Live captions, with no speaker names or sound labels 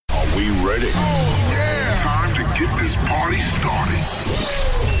We ready? Oh, yeah! Time to get this party started.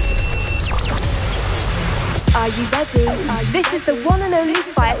 Are you ready? This is the one and only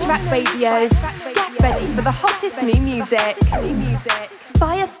Firetraxxx Radio. Get ready for the hottest new music.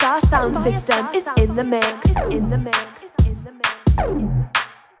 Firestar Soundsystem is in the mix.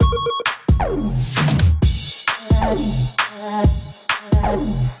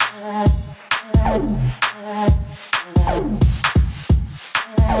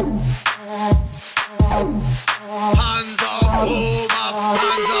 Hands up, boom up,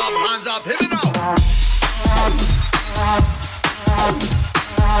 hands up, hit me now.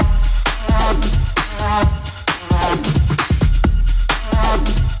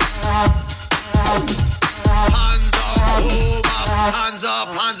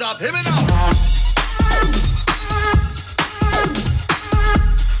 Hands up, hit me now.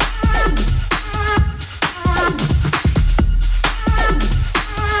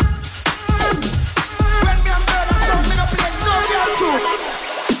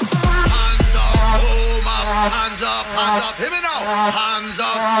 Hands up, hit me now. Hands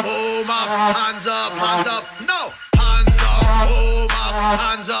up, boom up, hands up, no. Hands up, boom up,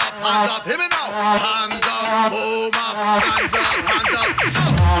 hands up, hit me now. Hands up, boom up, hands up, no.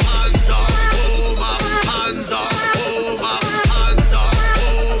 Hands up, boom up, hands up, boom up, hands up,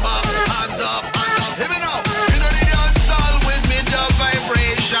 boom up, hands up, hit me now. You know the dance all with me the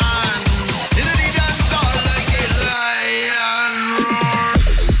vibration. You know the dance all like a lion roar.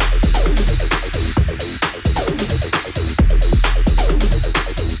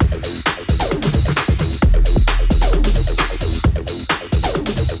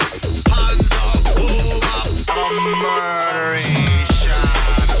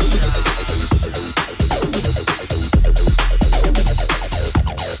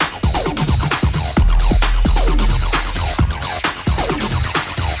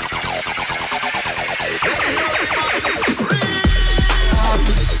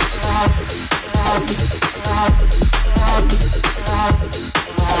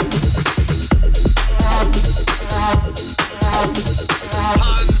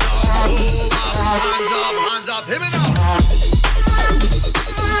 Hands up, hit me now.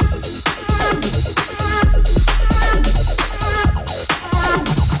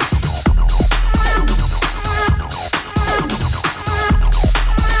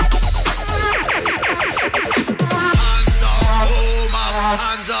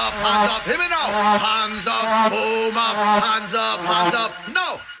 Hands up, hit me now. Hands up, boom up, hands up,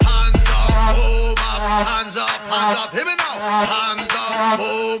 no. Hands up, boom up, hands up, hit me now. Hands up,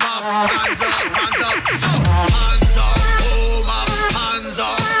 boom up, hands up, no. Hands up, boom up, hands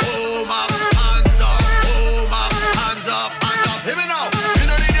up, boom up, hands up, boom up, hands up, hit me now. You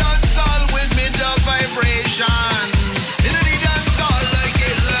know the dance all with me the vibration. You know the dance all like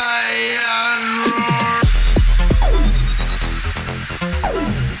a lion roar.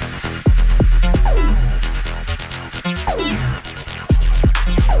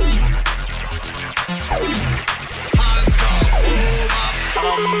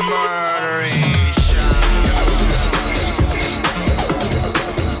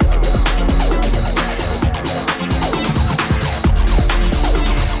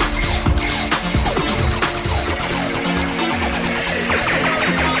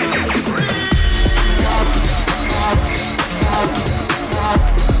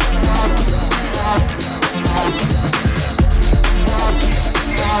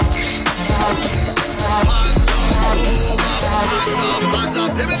 Hands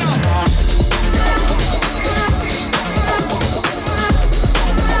up, hit me now.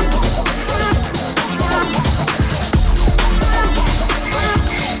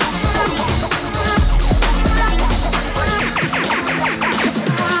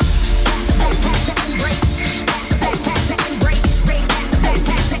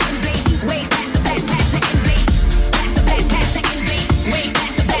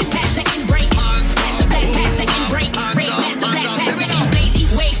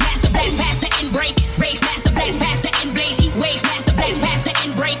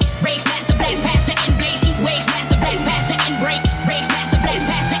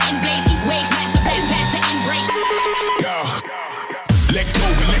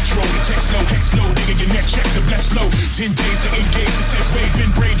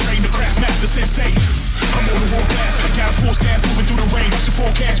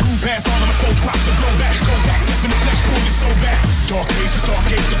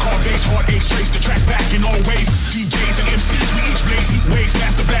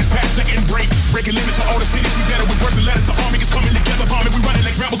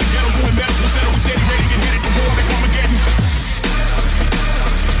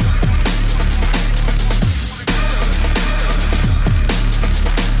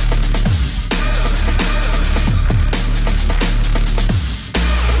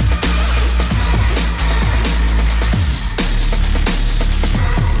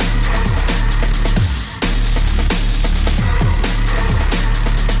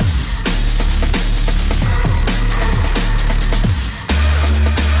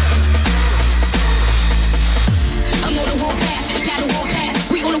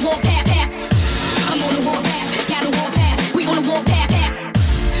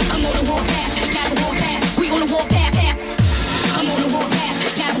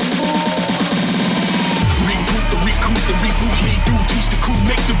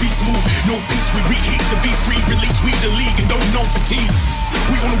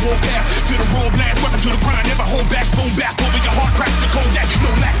 gas, welcome to the grind, never hold back, boom back over your heart, crack the Kodak.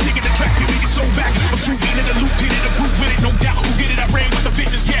 No lack, digging the track, you make it so back. I'm too in the loop, get it, a brute with it, no doubt. Who get it, I ran with the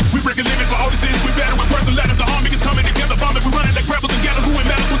bitches, yeah. We breaking limits for all the sins, we better with words and letters. The army is coming together, bombing, we running like rebels together. Who in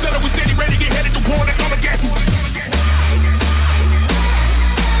metal, who settle, we steady, ready, get headed to war, they gonna get.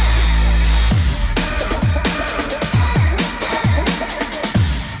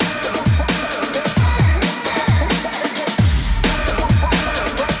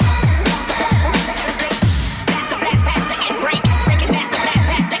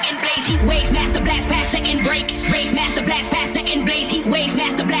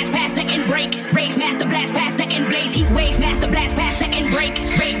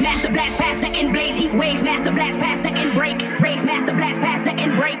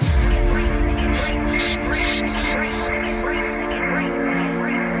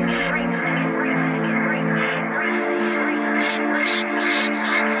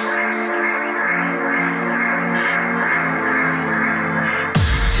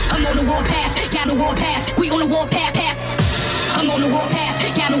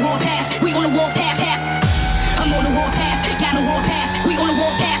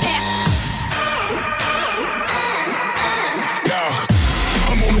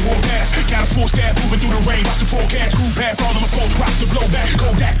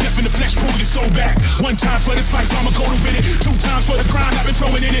 One time for this life, I'ma go to win it. 2 times for the grind, I've been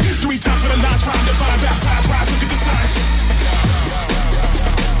throwing in it. 3 times for the line, trying to find baptized rise. Look at the signs.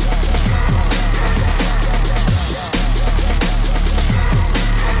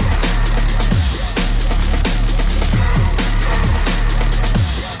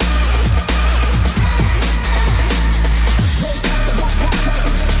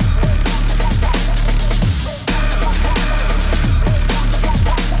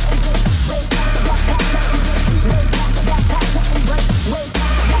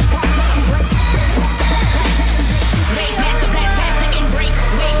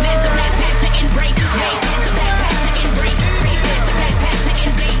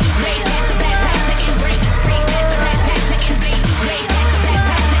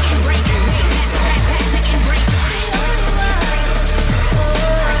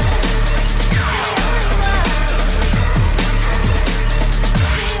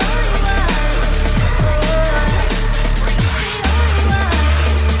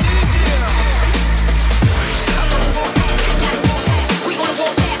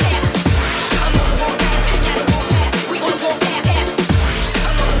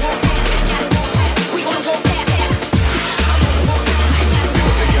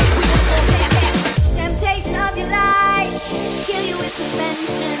 Temptation of your life, kill you with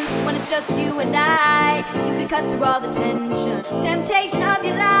suspension. When it's just you and I, we cut through all the tension. Temptation of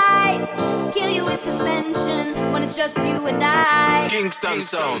your life, kill you with suspension. When it's just you and I.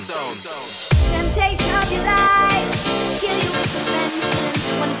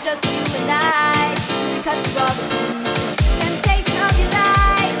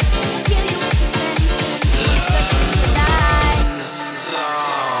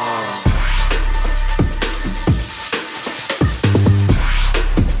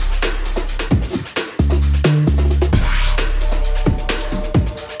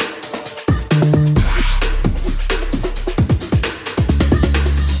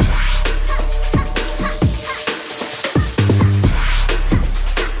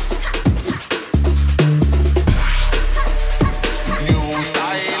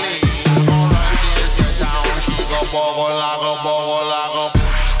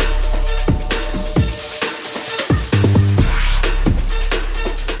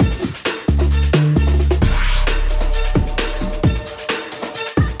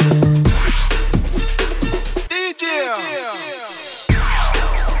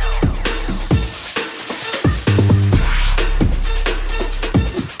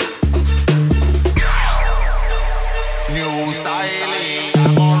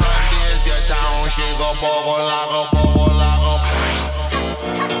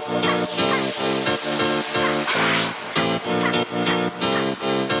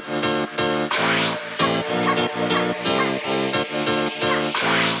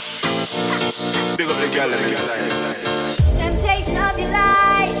 Temptation of your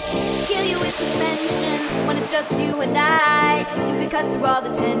life, kill you with suspension. When it's just you and I, you can cut through all the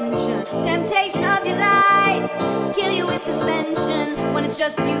tension. Temptation of your life, kill you with suspension. When it's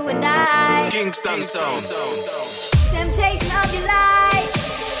just you and I. Kingston Sound. Temptation of your life,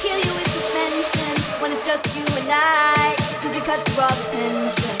 kill you with suspension. When it's just you and I, you can cut through all the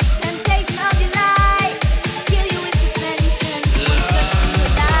tension. Temptation of your life, kill you with suspension. When it's just you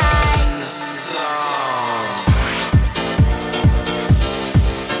and I.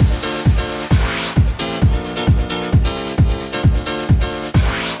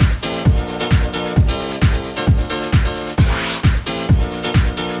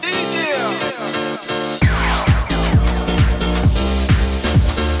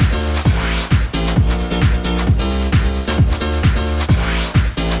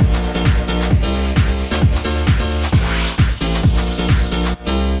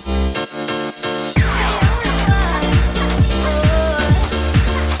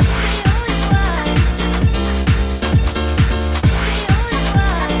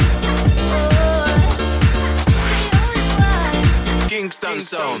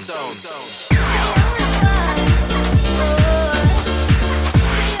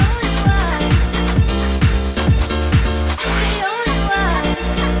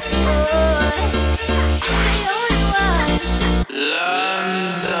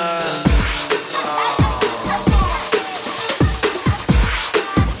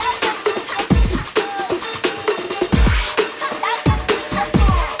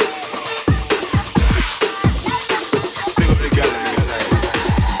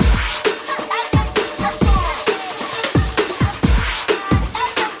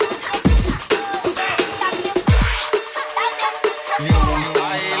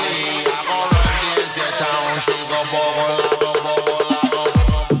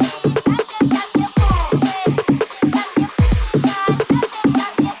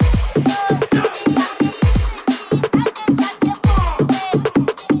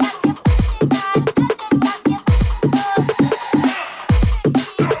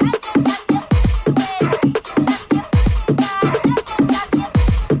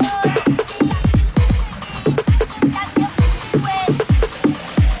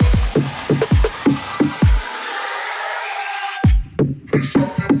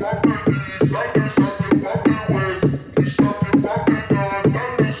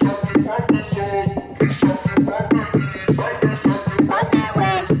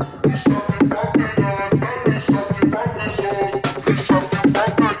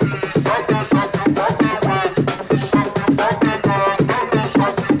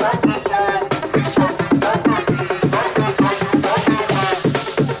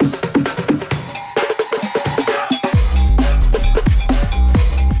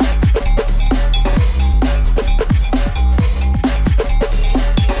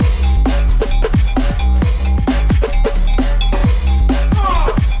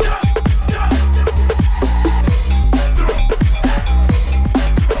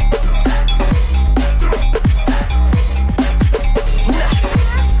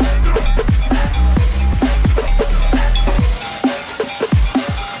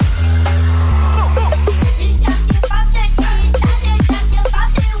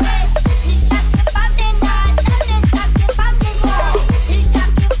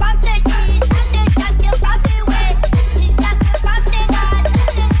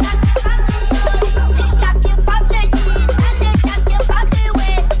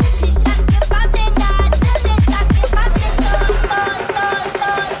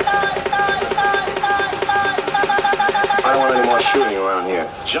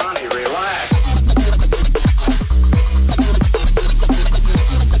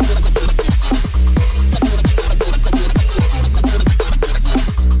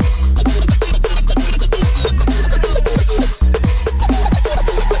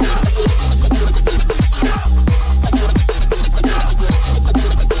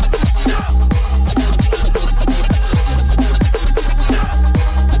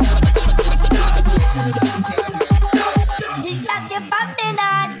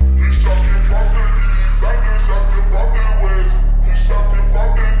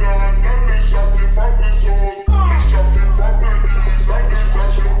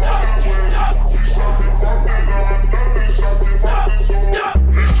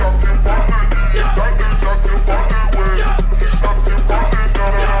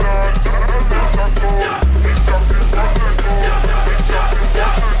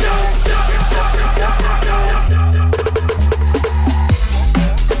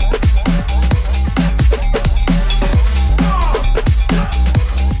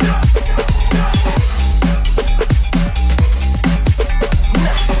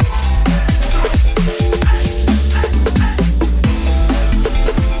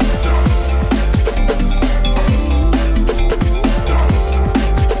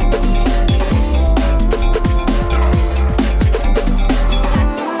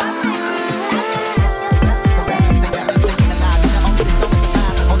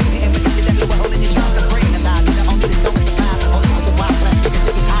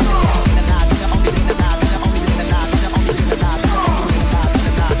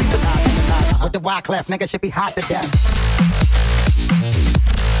 Wyclef, nigga should be hot to death.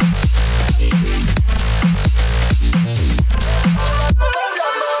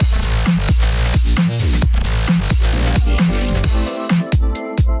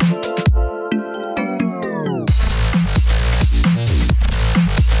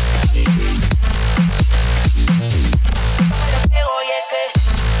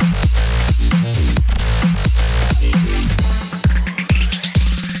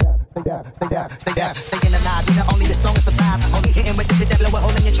 Stay in the line, you know only the strongest survive.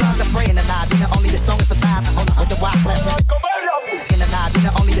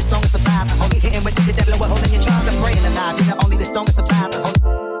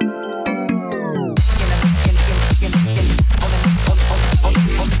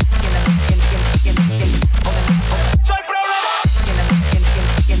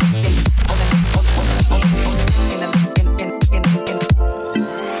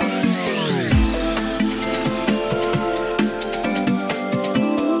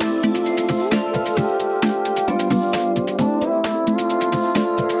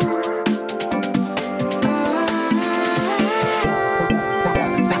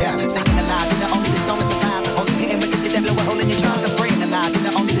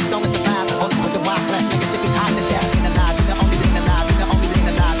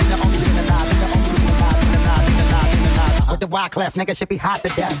 Wyclef, nigga should be hot to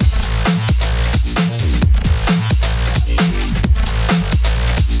death.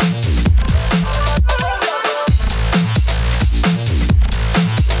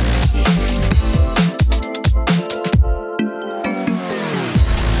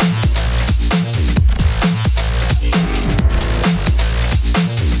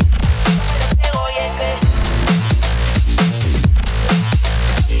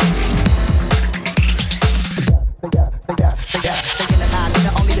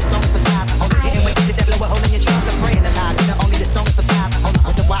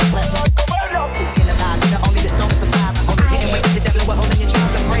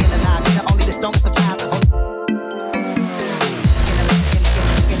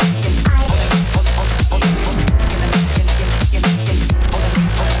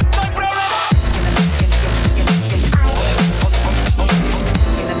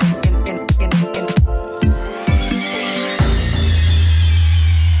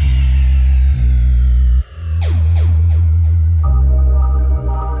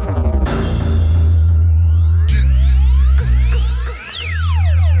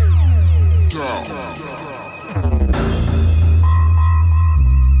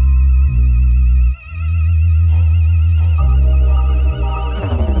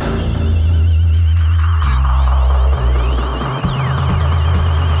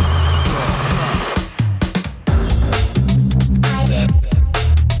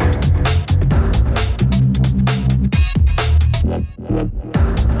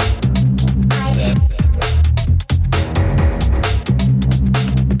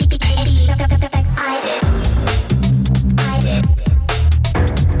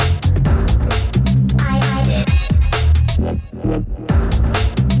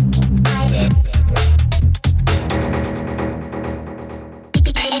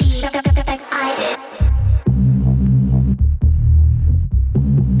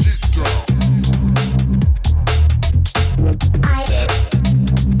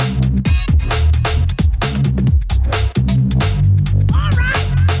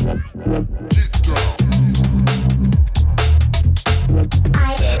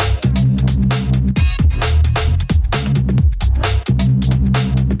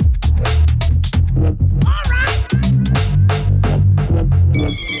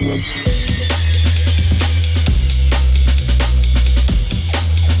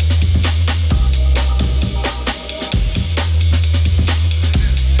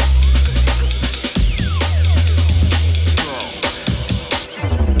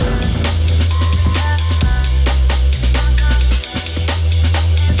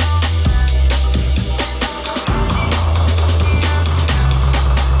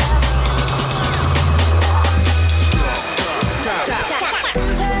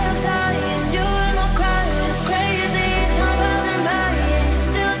 Sometimes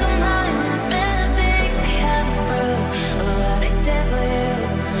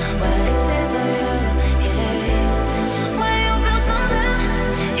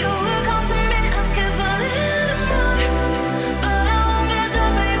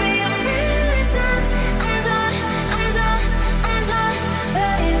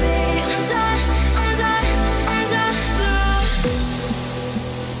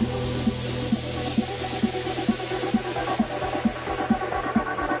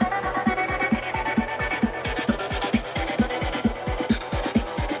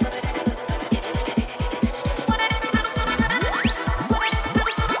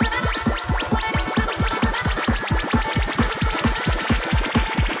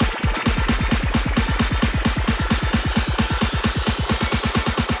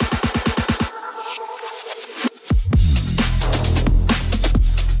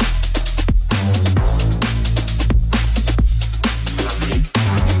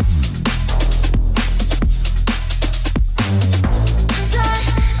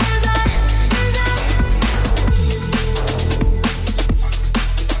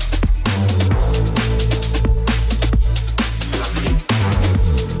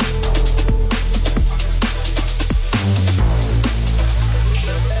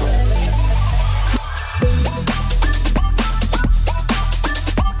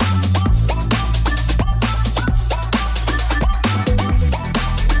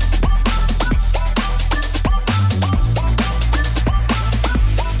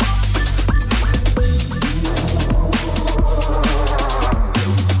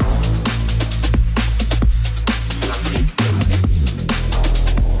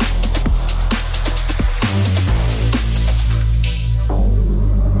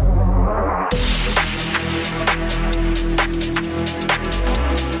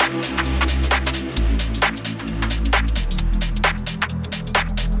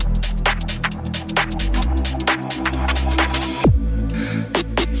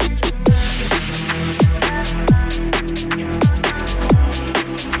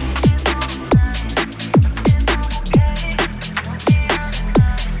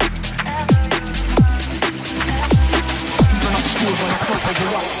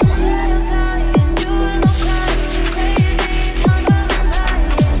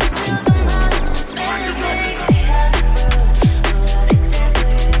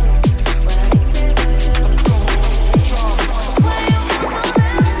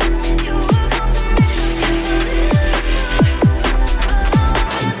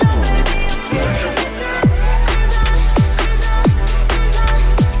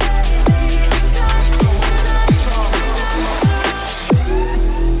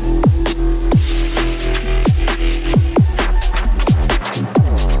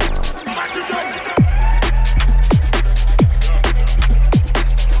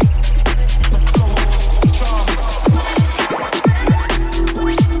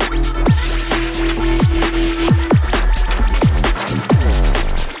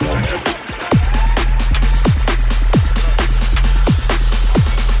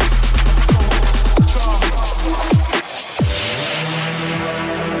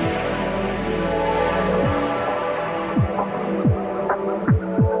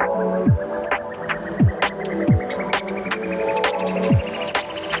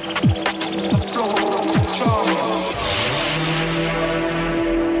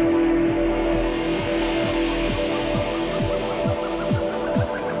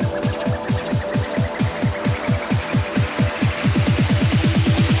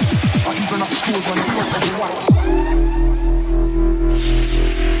Firetraxxx.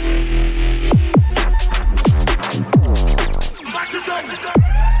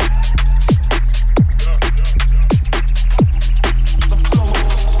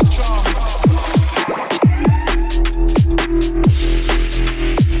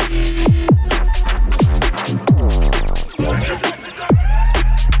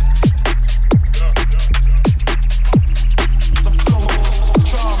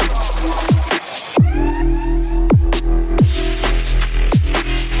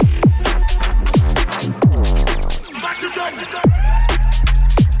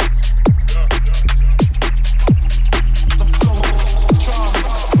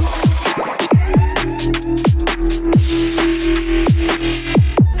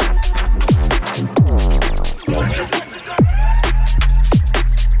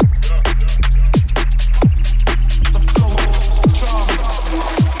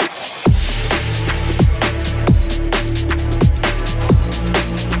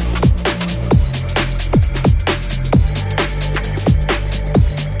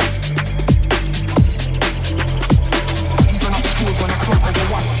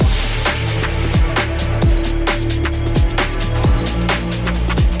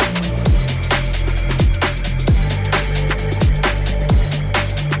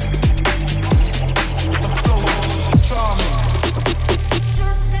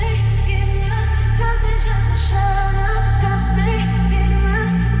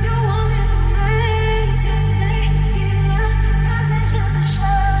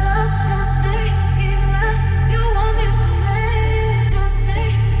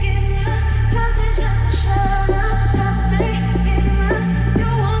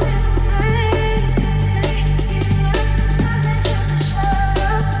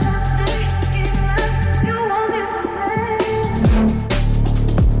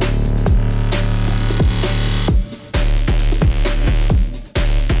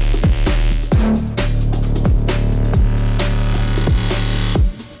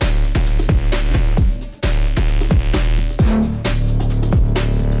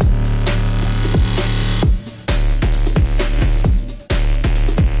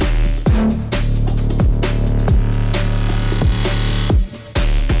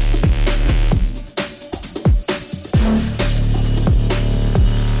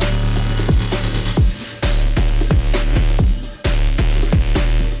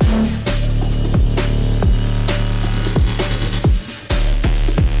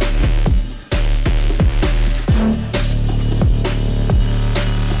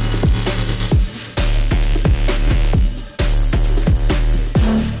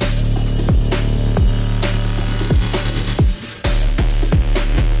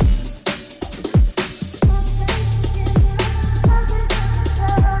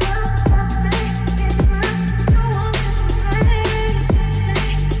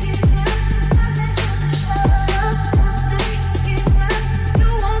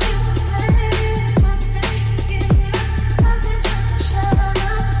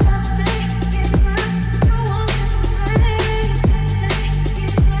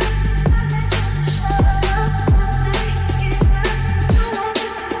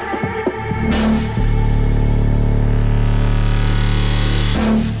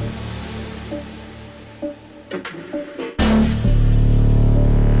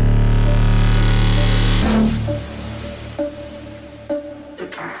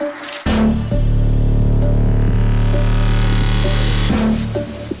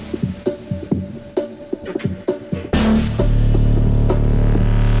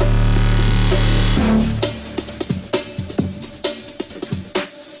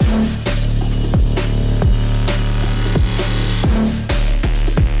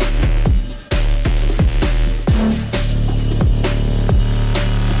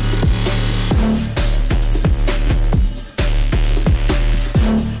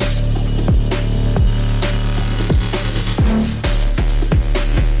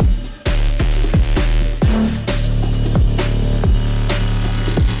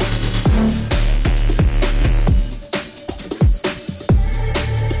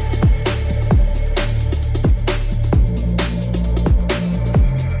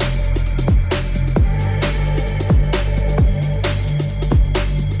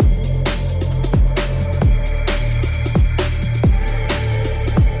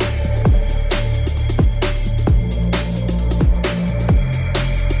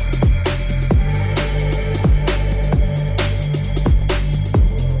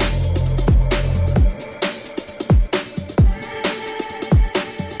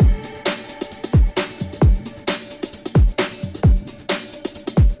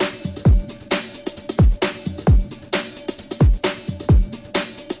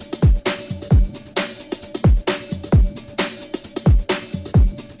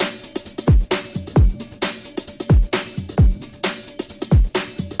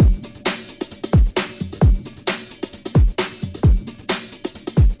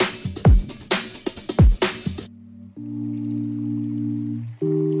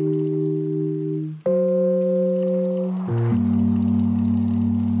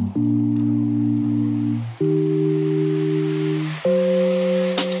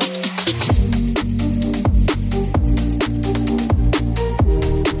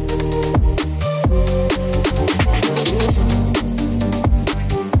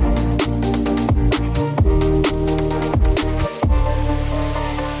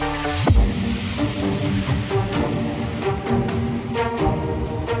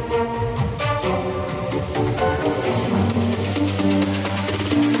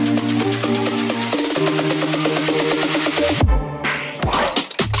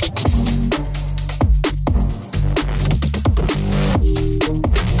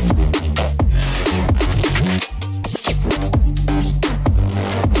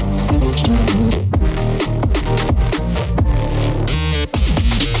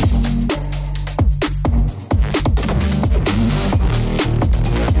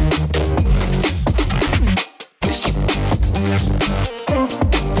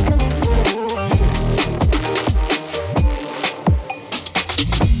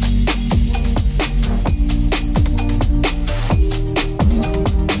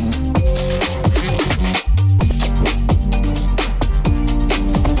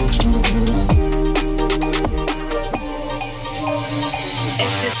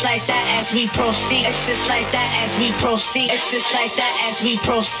 as we proceed. It's just like that as we proceed. It's just like that as we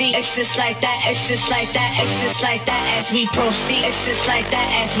proceed. It's just like that. It's just like that. It's just like that as we proceed. It's just like that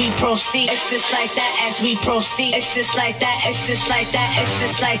as we proceed. It's just like that as we proceed. It's just like that. It's just like that. It's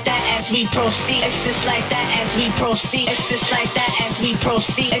just like that as we proceed. It's just like that as we proceed. It's just like that as we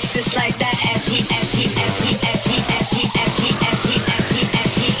proceed. It's just like that as we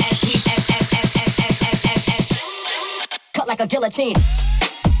cut like a guillotine.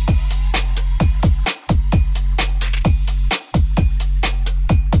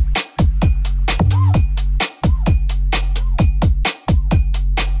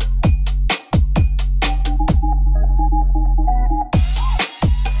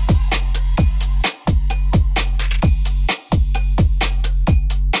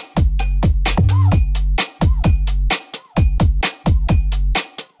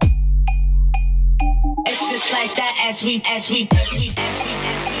 As we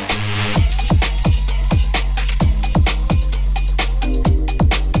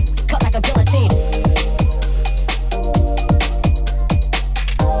cut like a guillotine.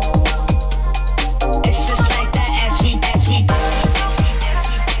 It's just like that as we cut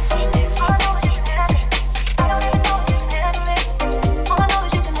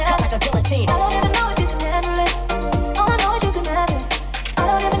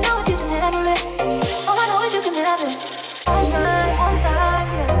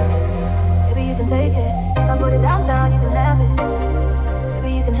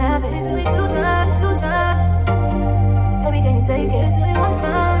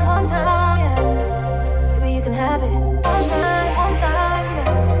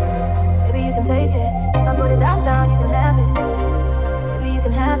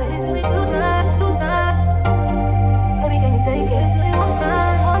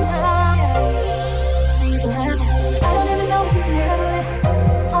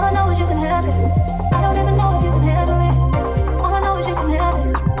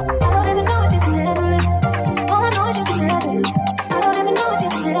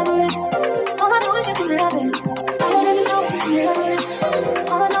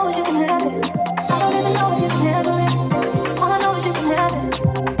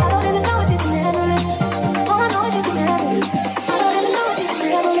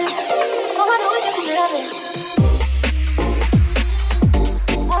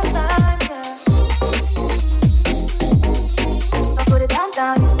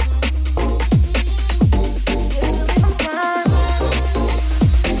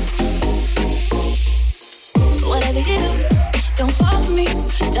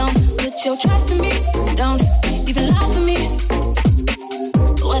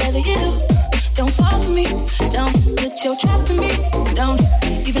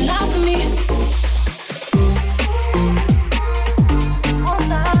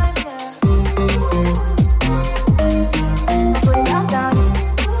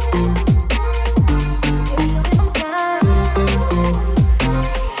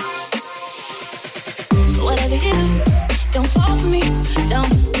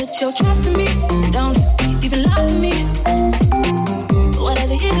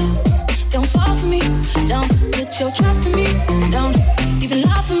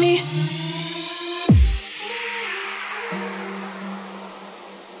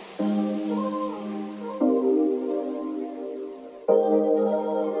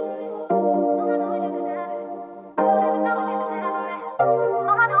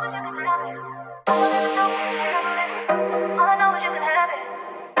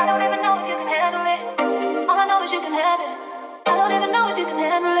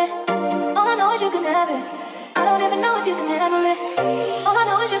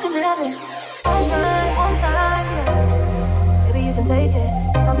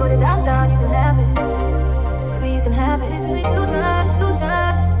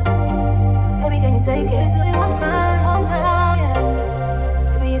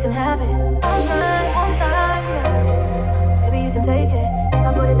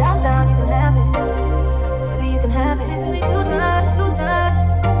guillotine.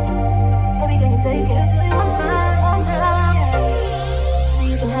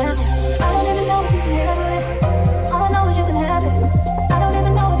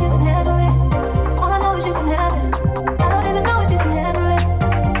 I don't even know if you can handle it.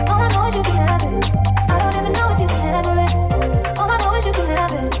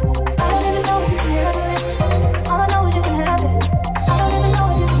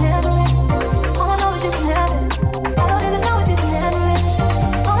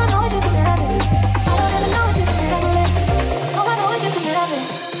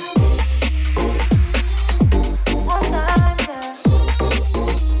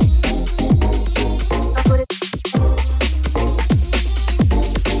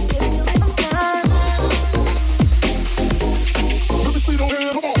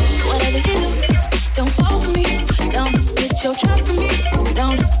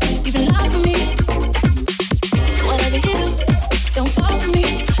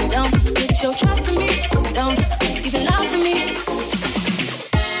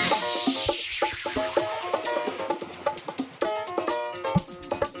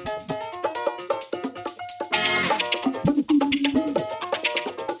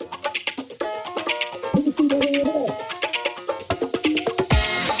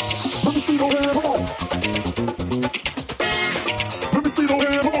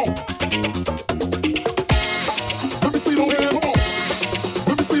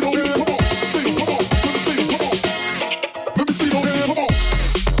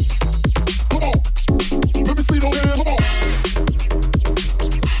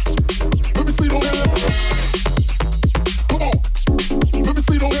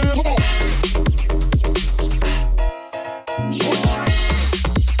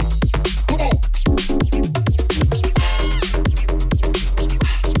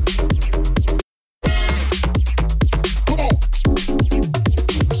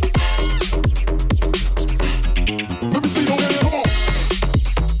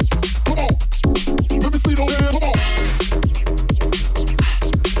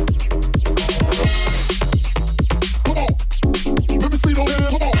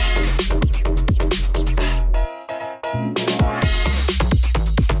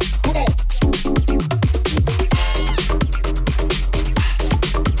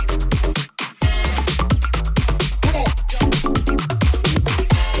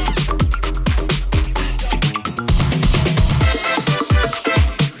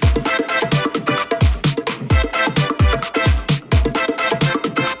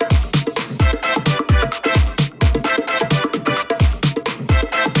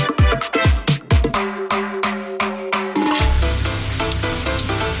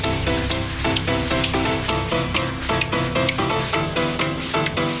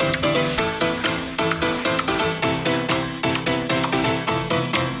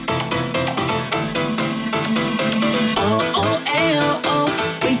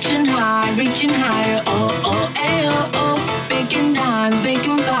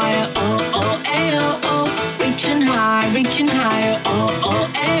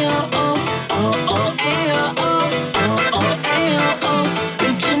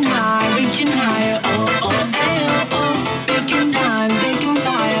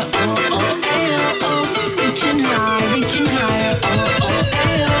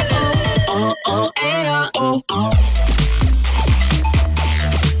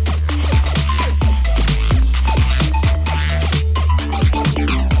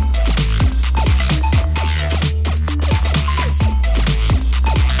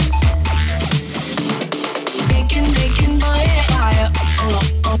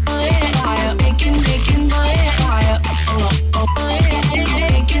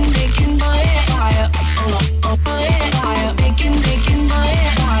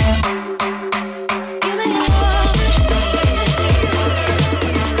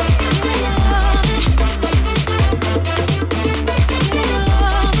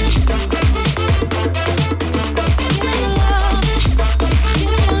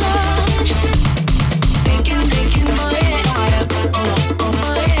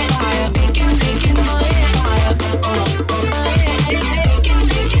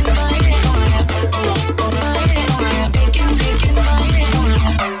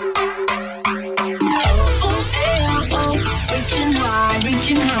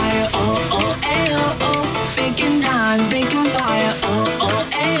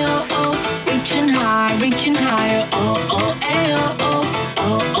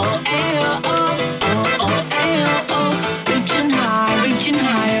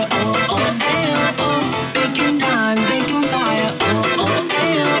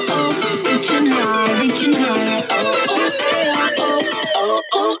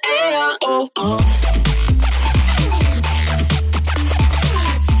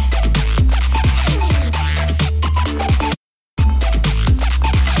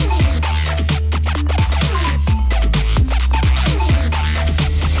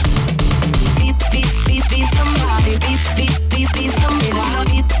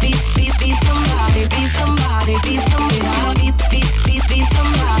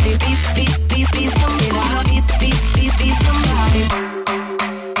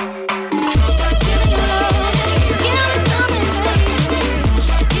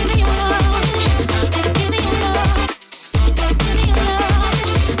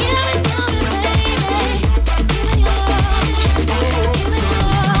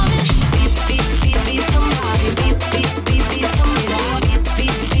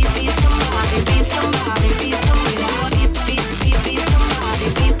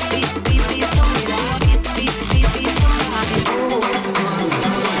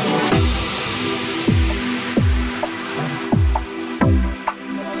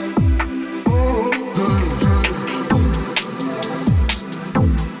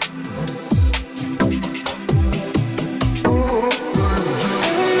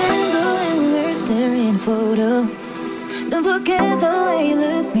 photo. Don't forget the way you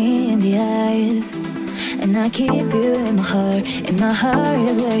look me in the eyes. And I keep you in my heart. In my heart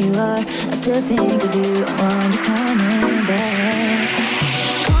is where you are. I still think of you. I want you coming back.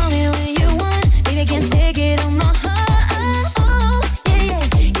 Call me when you want. Baby, can't take it on my heart. Oh, yeah, yeah.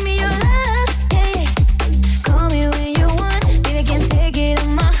 Give me your love. Yeah, yeah. Call me when you want. Baby, can't take it on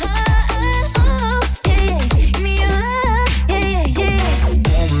my heart. Oh, yeah, yeah. Give me your love. Yeah, yeah, yeah.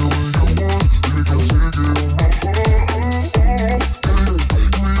 Call me when you want,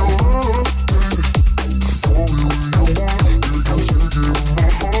 baby, can't take it on my heart.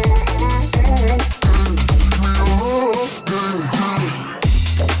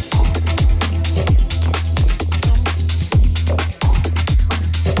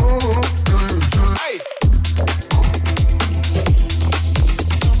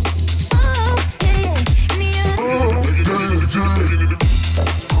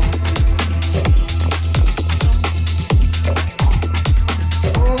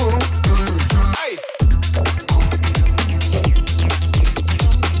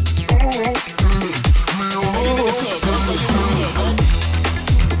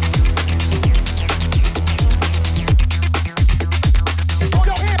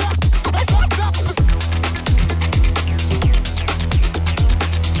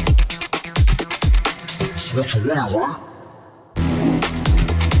 What you want?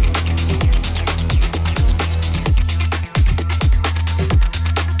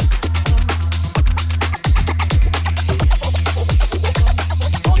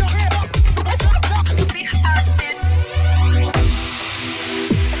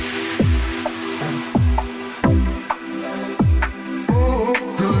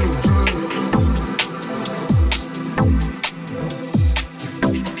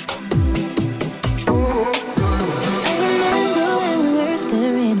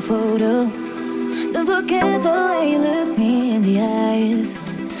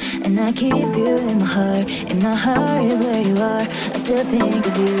 I keep you in my heart. In my heart is where you are. I still think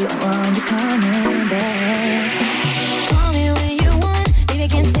of you. I want you coming back. Call me when you want. Baby,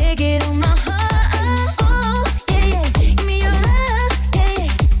 can't take it on my heart. Oh, yeah, yeah. Give me your love. Yeah,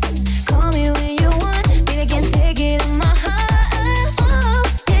 yeah. Call me when you want. Baby, can't take it on my heart. Oh,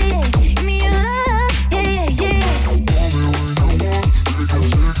 yeah, yeah. Give me your love. Yeah, yeah, yeah. Call me when you want, baby, can't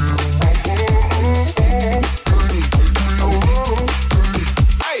take it on my heart.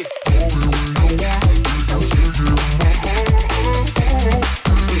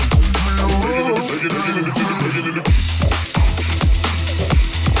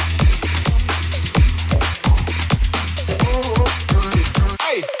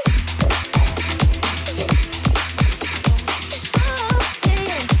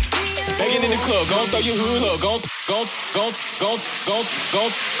 Gon' throw your hood up, gon' throw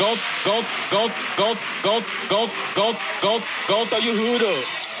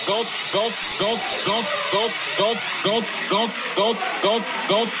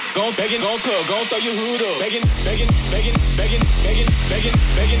your hood up. Begging, gon' throw your hood up.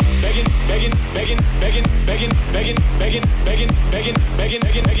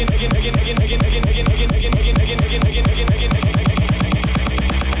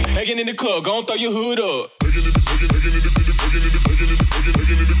 Begging, in the club, gon' throw your hood up.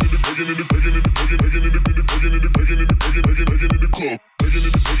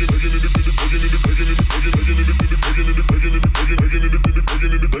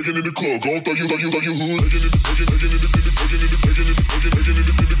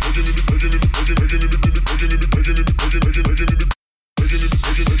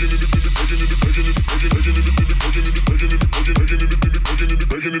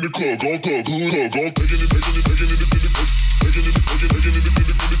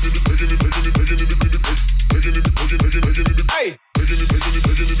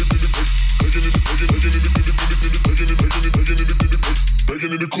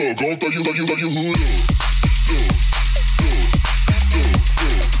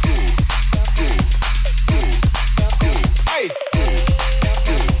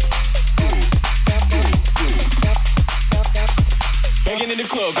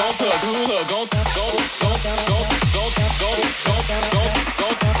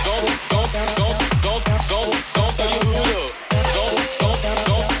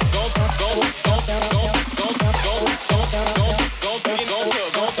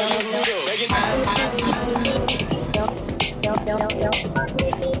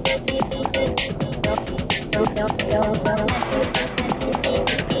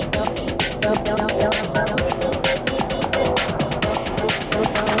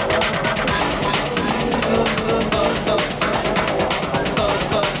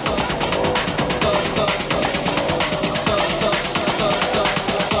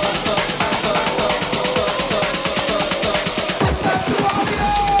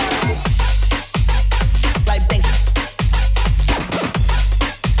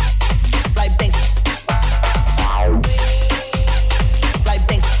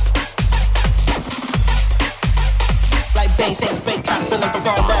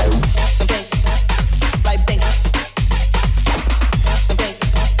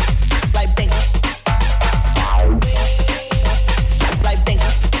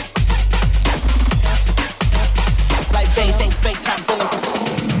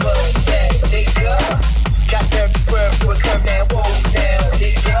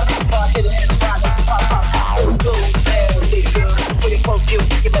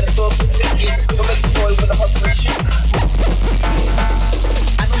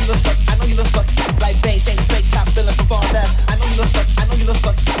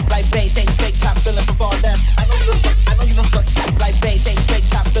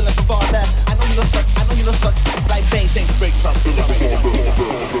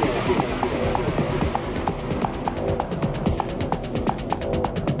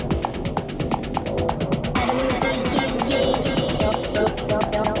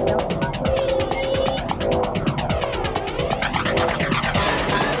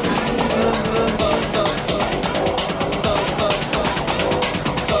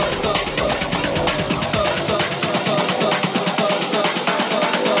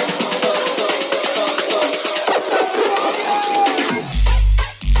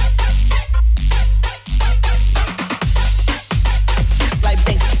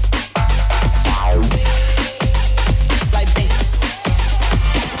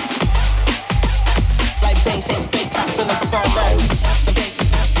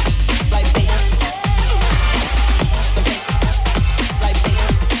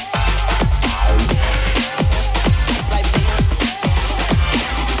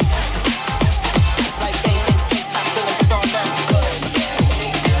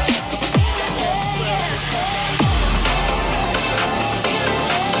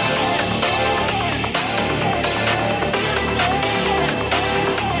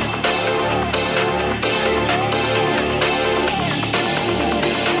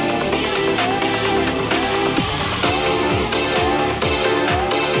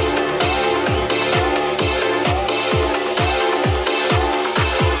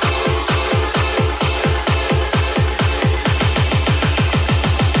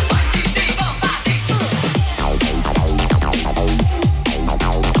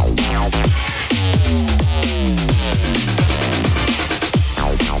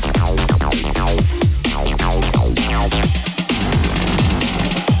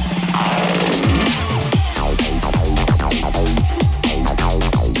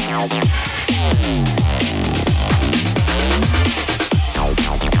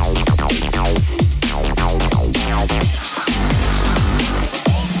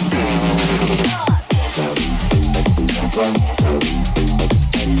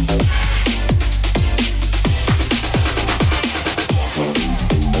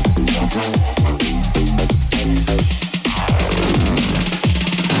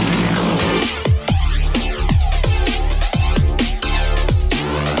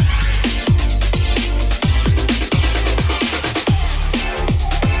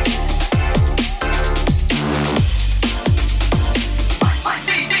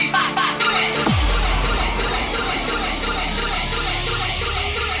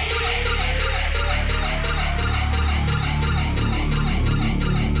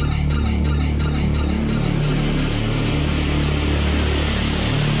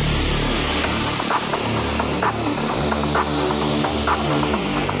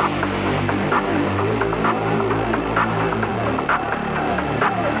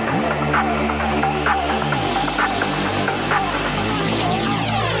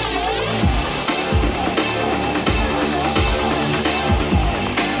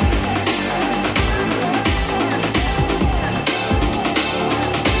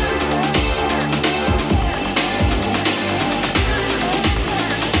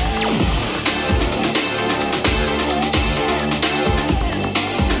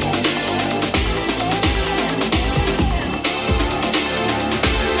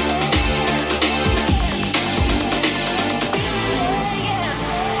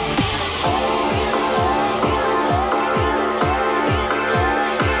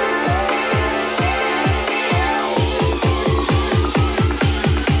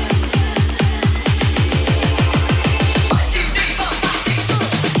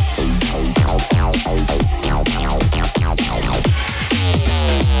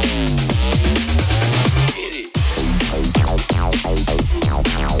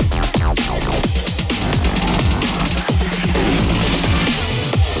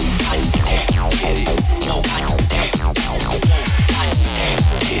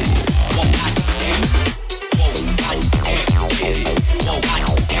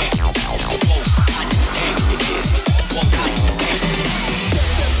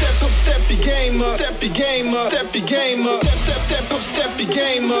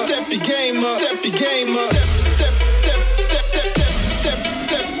 up, step your game up, step your game up, step, step, step, step, step, step, step, step,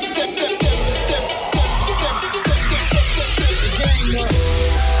 step, step, step your game up.